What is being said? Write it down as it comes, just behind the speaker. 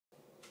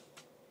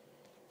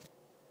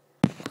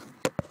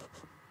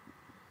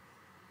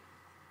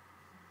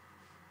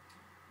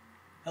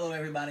Hello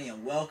everybody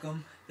and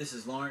welcome. This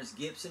is Lawrence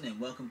Gibson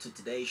and welcome to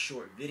today's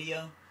short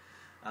video.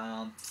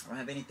 I don't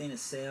have anything to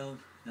sell,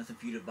 nothing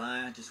for you to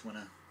buy. I just want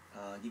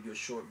to give you a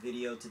short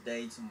video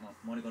today. So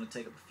I'm only going to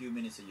take up a few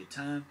minutes of your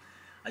time.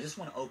 I just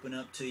want to open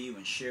up to you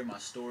and share my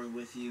story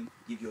with you,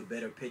 give you a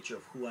better picture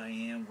of who I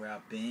am, where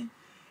I've been,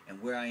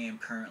 and where I am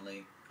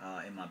currently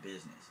in my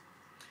business.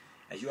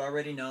 As you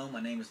already know,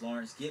 my name is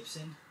Lawrence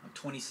Gibson. I'm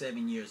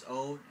 27 years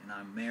old and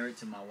I'm married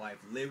to my wife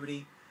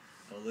Liberty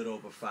a little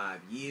over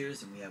 5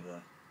 years, and we have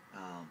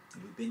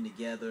we've been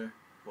together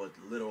for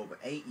a little over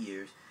 8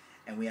 years,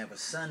 and we have a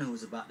son who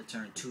is about to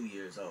turn 2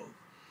 years old.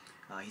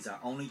 He's our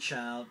only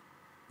child,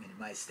 and it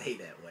might stay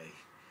that way.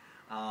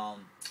 I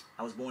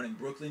was born in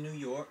Brooklyn, New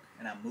York,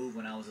 and I moved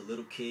when I was a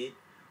little kid.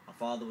 My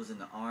father was in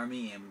the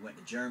Army, and we went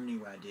to Germany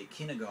where I did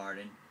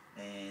kindergarten,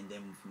 and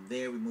then from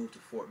there we moved to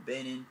Fort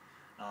Benning,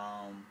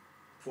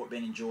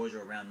 Georgia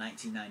around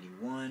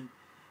 1991,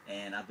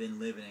 and I've been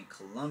living in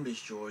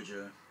Columbus,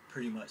 Georgia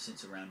pretty much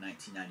since around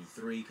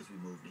 1993 because we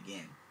moved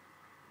again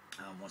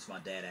once my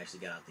dad actually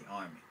got out the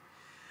Army.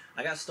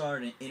 I got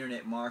started in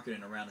internet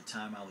marketing around the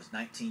time I was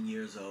 19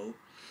 years old.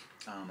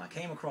 I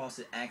came across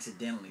it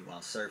accidentally while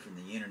surfing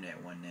the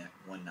internet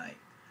one night.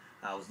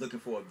 I was looking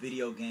for a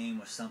video game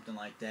or something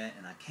like that,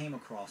 and I came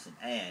across an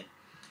ad,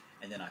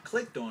 and then I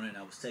clicked on it and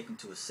I was taken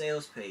to a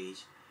sales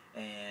page,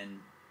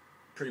 and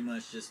pretty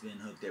much just been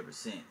hooked ever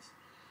since.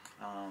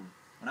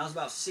 When I was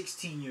about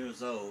 16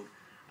 years old,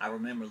 I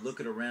remember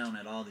looking around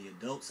at all the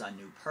adults I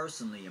knew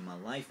personally in my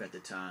life at the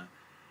time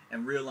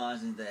and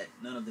realizing that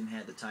none of them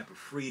had the type of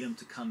freedom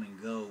to come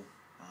and go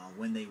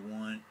when they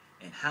want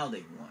and how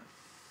they want.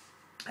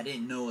 I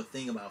didn't know a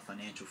thing about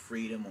financial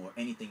freedom or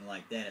anything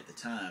like that at the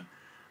time.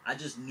 I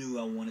just knew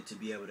I wanted to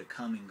be able to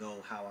come and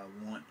go how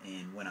I want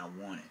and when I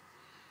wanted.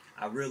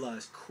 I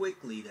realized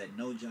quickly that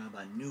no job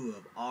I knew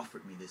of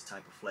offered me this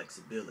type of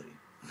flexibility.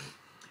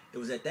 It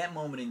was at that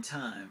moment in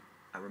time,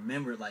 I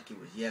remember it like it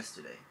was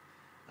yesterday.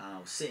 I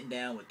was sitting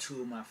down with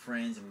two of my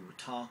friends and we were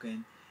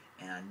talking,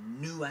 and I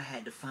knew I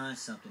had to find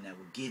something that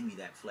would give me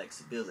that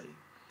flexibility.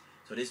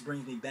 So this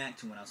brings me back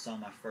to when I saw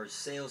my first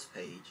sales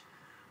page.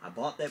 I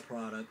bought that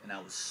product and I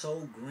was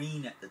so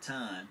green at the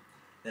time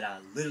that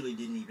I literally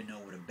didn't even know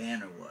what a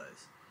banner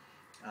was.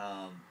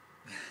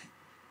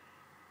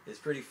 It's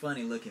pretty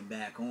funny looking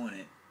back on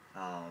it.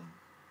 I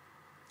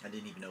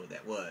didn't even know what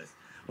that was.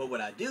 But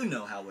what I do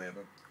know,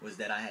 however, was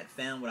that I had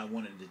found what I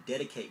wanted to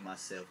dedicate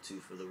myself to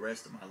for the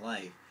rest of my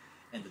life,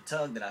 and the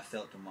tug that I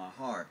felt in my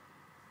heart,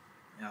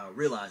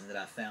 realizing that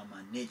I found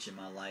my niche in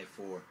my life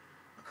for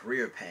a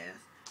career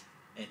path,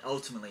 and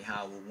ultimately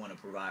how I would want to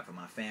provide for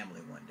my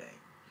family one day.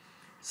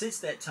 Since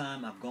that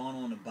time, I've gone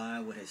on to buy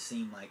what has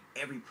seemed like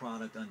every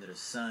product under the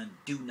sun,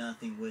 do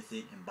nothing with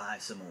it, and buy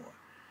some more.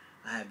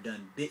 I have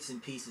done bits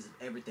and pieces of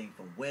everything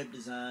from web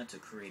design to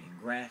creating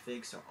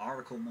graphics or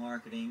article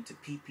marketing to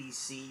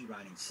PPC,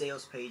 writing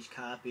sales page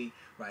copy,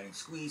 writing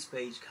squeeze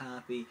page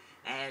copy,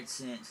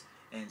 AdSense,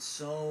 and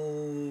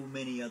so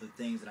many other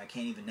things that I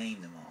can't even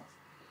name them all.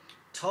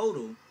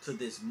 Total, to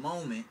this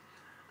moment,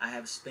 I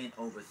have spent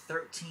over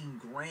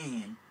 13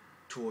 grand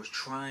towards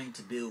trying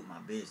to build my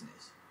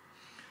business.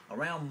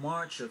 Around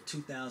March of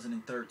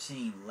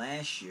 2013,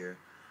 last year,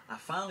 I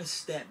finally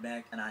stepped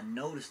back and I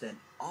noticed that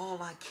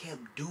all I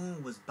kept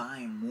doing was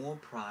buying more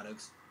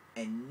products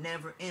and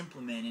never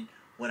implementing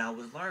what I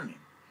was learning.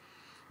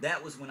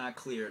 That was when I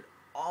cleared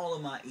all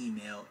of my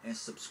email and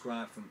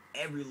subscribed from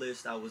every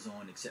list I was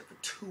on except for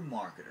 2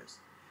 marketers.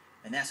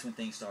 And that's when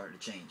things started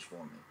to change for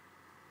me.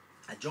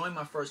 I joined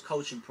my first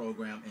coaching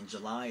program in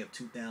July of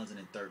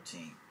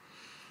 2013.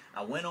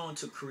 I went on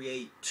to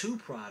create 2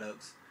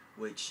 products,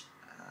 which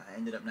I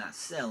ended up not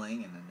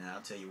selling, and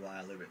I'll tell you why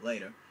a little bit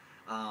later,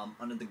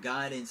 under the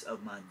guidance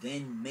of my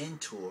then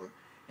mentor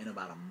in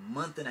about a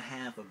month and a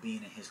half of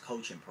being in his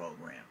coaching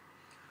program.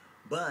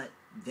 But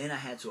then I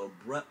had to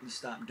abruptly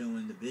stop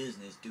doing the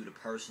business due to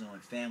personal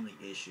and family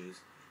issues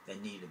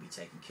that needed to be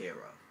taken care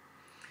of.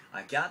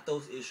 I got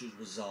those issues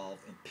resolved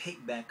and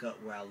picked back up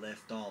where I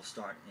left off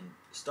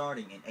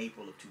starting in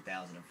April of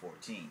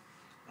 2014,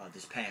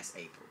 this past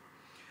April.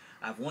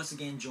 I've once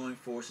again joined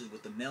forces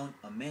with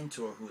a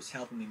mentor who is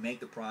helping me make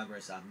the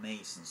progress I've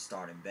made since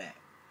starting back.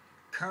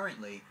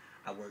 Currently,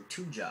 I work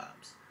 2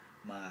 jobs.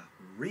 My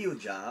real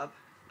job,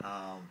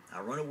 I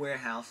run a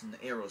warehouse in the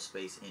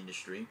aerospace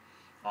industry.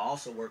 I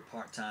also work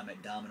part-time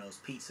at Domino's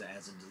Pizza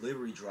as a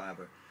delivery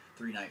driver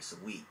 3 nights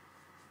a week.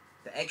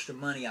 The extra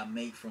money I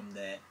make from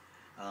that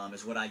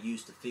is what I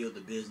use to field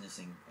the business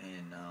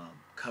and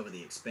cover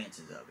the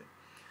expenses of it.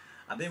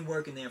 I've been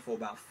working there for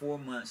about 4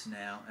 months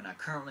now, and I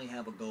currently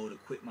have a goal to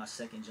quit my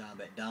second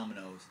job at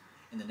Domino's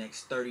in the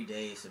next 30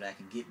 days so that I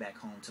can get back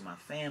home to my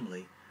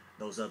family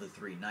those other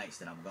 3 nights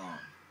that I'm gone.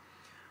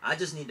 I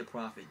just need to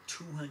profit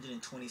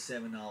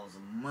 $227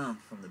 a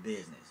month from the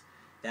business.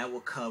 That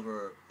will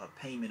cover a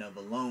payment of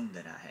a loan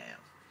that I have.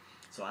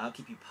 So I'll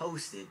keep you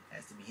posted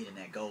as to me hitting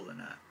that goal or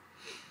not.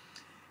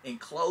 In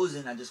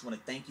closing, I just want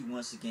to thank you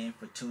once again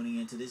for tuning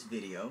into this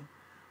video.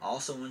 I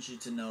also want you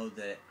to know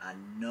that I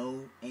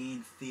know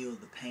and feel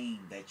the pain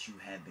that you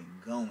have been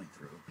going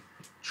through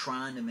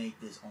trying to make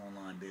this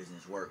online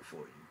business work for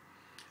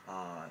you.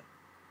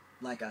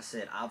 Like I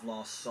said, I've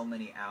lost so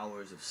many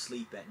hours of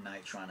sleep at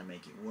night trying to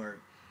make it work.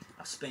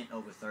 I've spent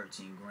over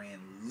 13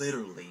 grand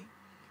literally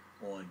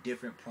on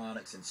different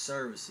products and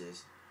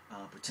services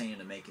pertaining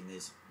to making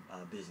this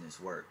business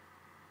work.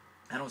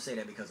 I don't say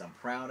that because I'm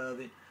proud of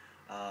it.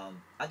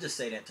 I just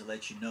say that to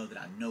let you know that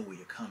I know where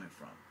you're coming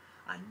from.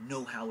 I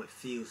know how it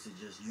feels to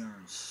just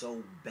yearn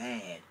so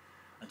bad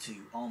until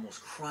you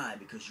almost cry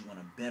because you want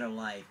a better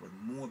life with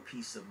more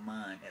peace of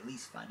mind, at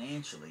least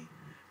financially,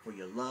 for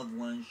your loved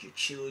ones, your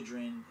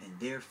children, and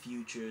their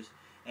futures,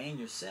 and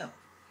yourself.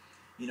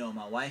 You know,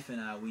 my wife and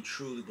I, we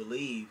truly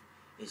believe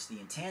it's the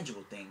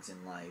intangible things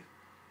in life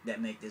that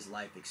make this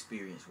life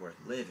experience worth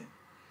living.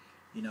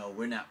 You know,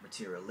 we're not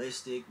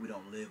materialistic. We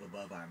don't live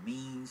above our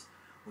means.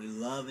 We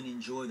love and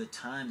enjoy the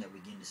time that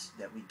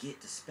we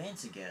get to spend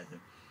together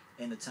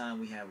and the time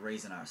we have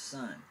raising our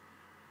son.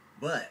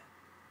 But,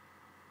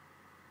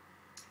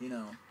 you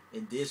know,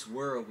 in this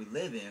world we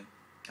live in,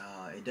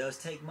 it does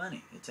take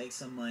money. It takes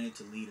some money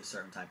to lead a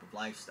certain type of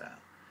lifestyle.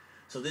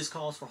 So this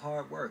calls for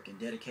hard work and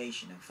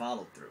dedication and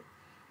follow through.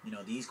 You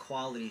know, these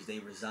qualities, they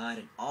reside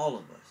in all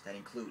of us. That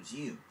includes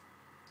you.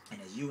 And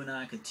as you and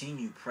I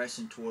continue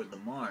pressing toward the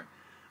mark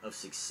of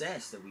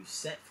success that we've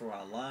set for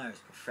our lives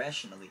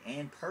professionally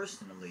and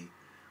personally,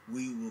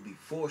 we will be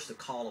forced to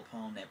call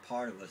upon that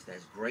part of us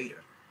that's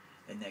greater.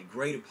 And that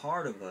greater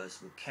part of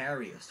us will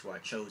carry us to our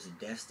chosen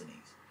destinies.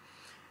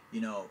 You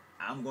know,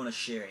 I'm going to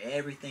share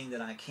everything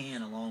that I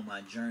can along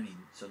my journey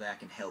so that I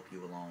can help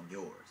you along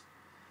yours.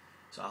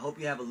 So I hope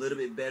you have a little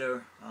bit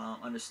better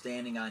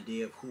understanding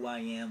idea of who I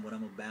am, what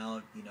I'm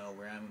about, you know,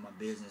 where I'm in my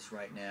business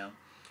right now.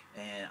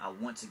 And I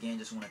once again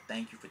just want to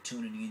thank you for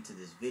tuning into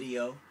this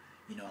video.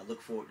 You know, I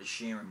look forward to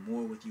sharing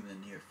more with you in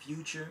the near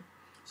future.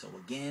 So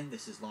again,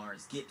 this is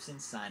Lawrence Gibson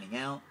signing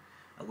out.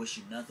 I wish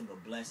you nothing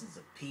but blessings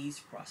of peace,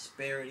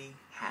 prosperity,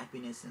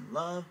 happiness, and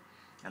love.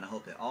 And I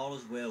hope that all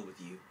is well with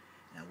you.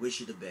 And I wish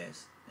you the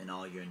best in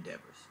all your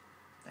endeavors.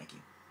 Thank you.